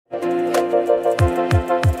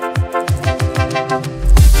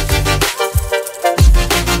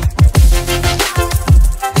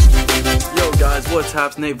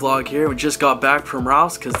Taps Nate vlog here. We just got back from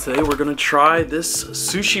Ralph's because today we're gonna try this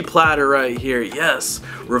sushi platter right here. Yes,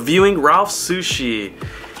 reviewing Ralph's Sushi.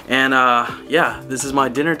 And yeah, this is my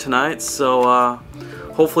dinner tonight, so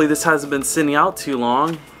hopefully this hasn't been sitting out too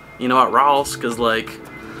long, you know, at Ralph's, because like,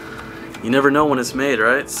 you never know when it's made,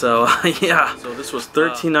 right? So yeah, so this was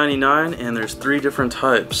 $13.99 and there's 3 different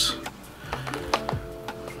types.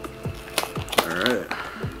 Alright.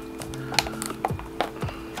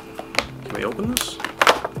 Can we open this?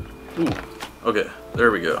 Ooh, okay,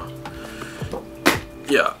 there we go.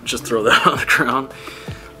 Yeah, just throw that on the ground.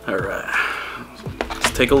 Alright,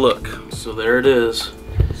 let's take a look. So there it is.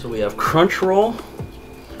 So we have crunch roll.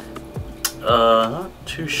 Not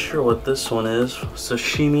too sure what this one is.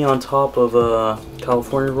 Sashimi on top of a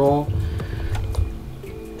California roll.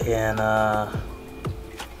 And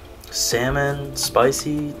salmon,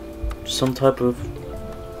 spicy, some type of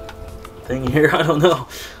thing here. I don't know.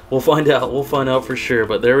 We'll find out. We'll find out for sure.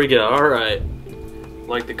 But there we go. Alright.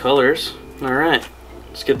 Like the colors. Alright.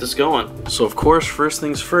 Let's get this going. So of course, first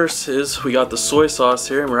things first is we got the soy sauce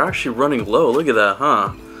here. And we're actually running low. Look at that,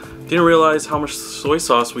 huh? Didn't realize how much soy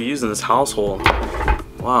sauce we use in this household.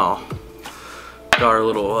 Wow. Got our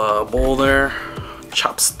little bowl there.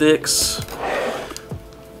 Chopsticks.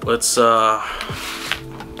 Let's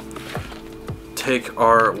take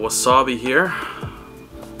our wasabi here.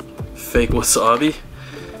 Fake wasabi.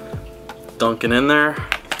 Dunk it in there.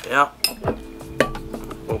 Yeah.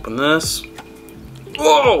 Open this.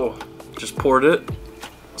 Whoa! Just poured it.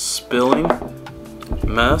 Spilling.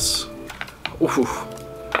 Mess. Ooh.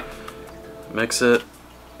 Mix it.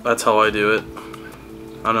 That's how I do it.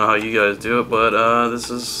 I don't know how you guys do it, but this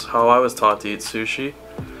is how I was taught to eat sushi.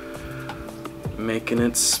 Making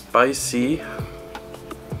it spicy.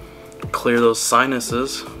 Clear those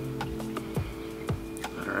sinuses.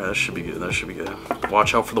 Alright, that should be good. That should be good.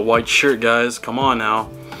 Watch out for the white shirt, guys. Come on now.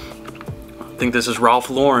 I think this is Ralph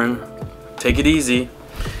Lauren. Take it easy.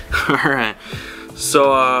 Alright.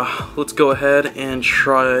 So let's go ahead and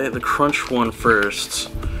try the crunch one first.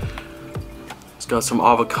 Got some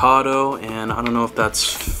avocado, and I don't know if that's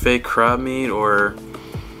fake crab meat or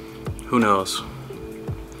who knows.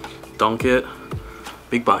 Dunk it.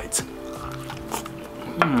 Big bites.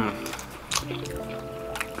 Mm.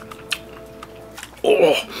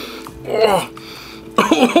 Oh, oh,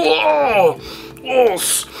 oh,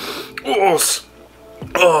 oh,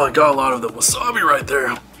 oh, I got a lot of the wasabi right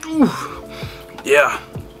there. Ooh. Yeah,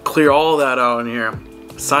 clear all that out in here.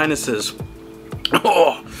 Sinuses.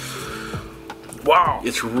 Oh. Wow,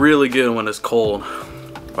 it's really good when it's cold.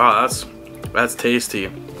 Wow, that's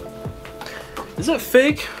tasty. Is that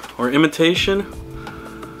fake or imitation?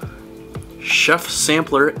 Chef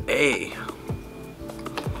Sampler A.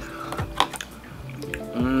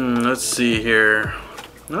 Let's see here.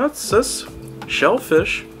 That's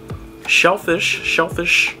shellfish.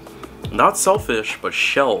 Shellfish. Not selfish, but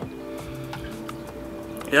shell.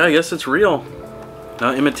 Yeah, I guess it's real.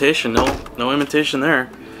 Not imitation. No imitation there.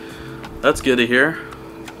 That's good to hear.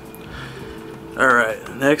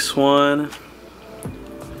 Alright, next one.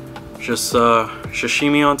 Just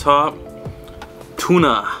sashimi on top.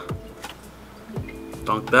 Tuna.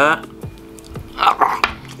 Dunk that.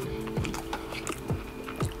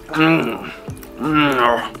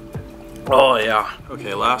 Oh yeah.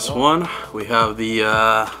 Okay, last one. We have the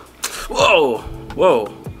whoa!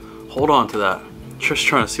 Hold on to that. Just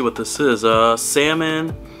trying to see what this is.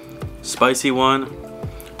 Salmon. Spicy one.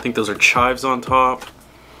 I think those are chives on top.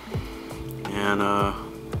 And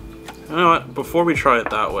you know what? Before we try it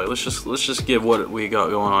that way, let's just give what we got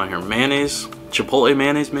going on here. Mayonnaise, chipotle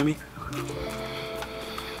mayonnaise, maybe.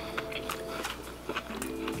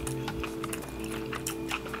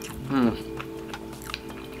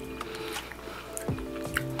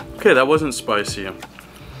 Okay, that wasn't spicy.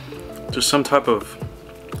 Just some type of.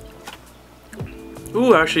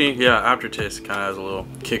 Ooh, actually, yeah, aftertaste kind of has a little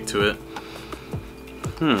kick to it.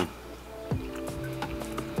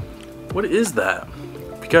 What is that?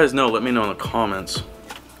 If you guys know, let me know in the comments.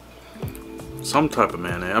 Some type of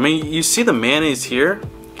mayonnaise. I mean, you see the mayonnaise here?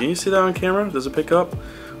 Can you see that on camera? Does it pick up?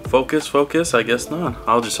 Focus? I guess not.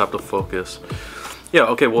 I'll just have to focus. Yeah,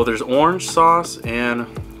 okay, well there's orange sauce and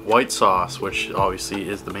white sauce, which obviously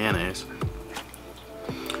is the mayonnaise.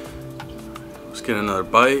 Let's get another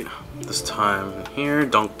bite. This time here,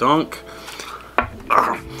 dunk.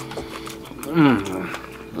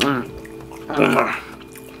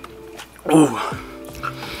 Ooh,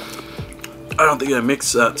 I don't think I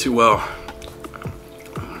mixed that too well.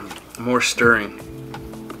 More stirring.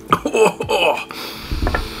 Oh,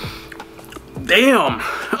 damn!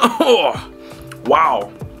 Oh,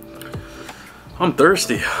 wow! I'm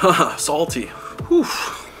thirsty. Salty. Whew.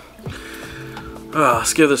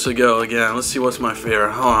 Let's give this a go again. Let's see what's my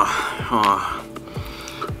favorite.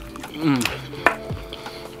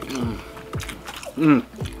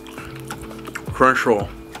 Crunch roll.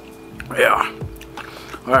 Yeah.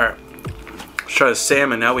 Alright. Let's try the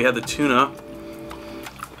salmon. Now we have the tuna.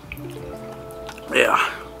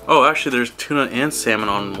 Yeah. Oh, actually there's tuna and salmon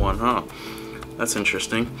on one, huh? That's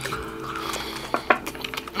interesting.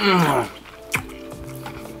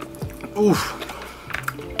 Oof.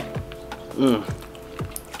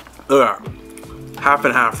 Half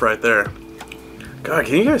and half right there. God,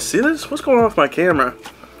 can you guys see this? What's going on with my camera?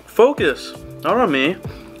 Focus. Not on me.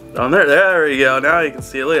 On there. There we go. Now you can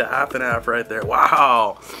see it. Look at half and half right there.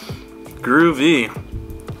 Wow. Groovy.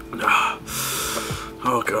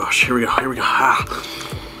 Oh gosh. Here we go. Here we go.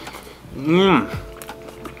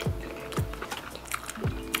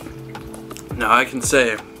 Now I can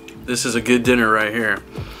say this is a good dinner right here.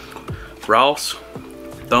 Ralph's,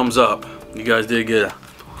 thumbs up. You guys did good.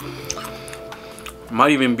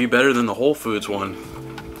 Might even be better than the Whole Foods one.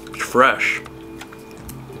 It's fresh.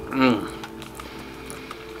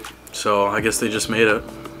 So I guess they just made it.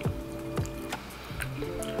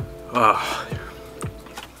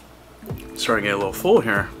 Starting to get a little full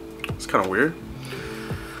here. It's kind of weird.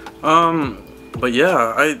 But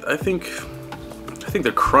yeah, I think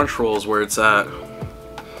the crunch roll is where it's at.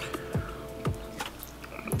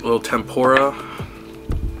 A little tempura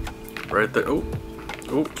right there. Oh,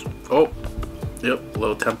 yep, a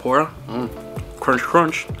little tempura. Crunch,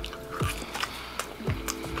 crunch.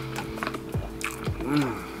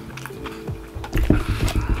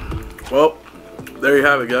 Well, there you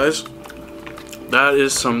have it, guys. That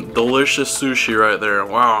is some delicious sushi right there.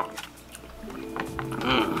 Wow.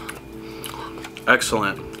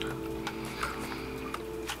 Excellent.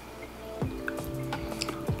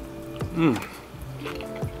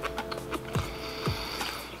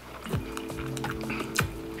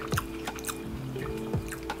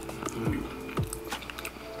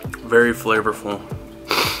 Very flavorful.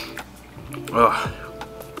 Ugh.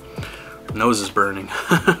 Nose is burning.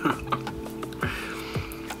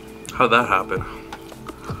 How'd that happen?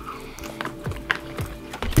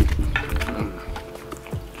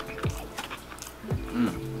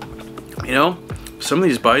 You know, some of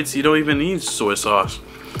these bites you don't even need soy sauce.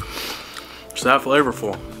 It's that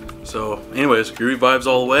flavorful. So anyways, groovy vibes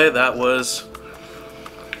all the way. That was,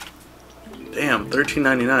 damn,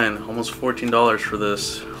 $13.99, almost $14 for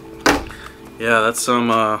this. Yeah, that's some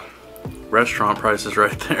restaurant prices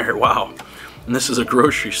right there. Wow. And this is a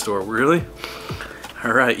grocery store, really?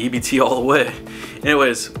 Alright, EBT all the way.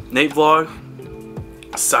 Anyways, Nate Vlog,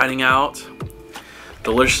 signing out.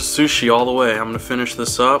 Delicious sushi all the way. I'm gonna finish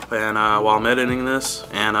this up and while I'm editing this,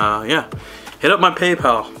 and yeah, hit up my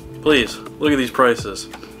PayPal, please. Look at these prices.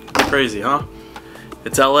 Crazy, huh?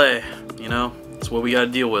 It's LA, you know, it's what we gotta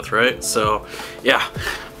deal with, right? So yeah,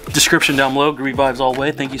 description down below. Groovy vibes all the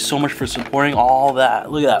way. Thank you so much for supporting all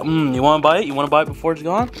that. Look at that. You want to buy it? You want to buy it before it's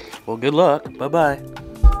gone? Well, good luck. Bye bye.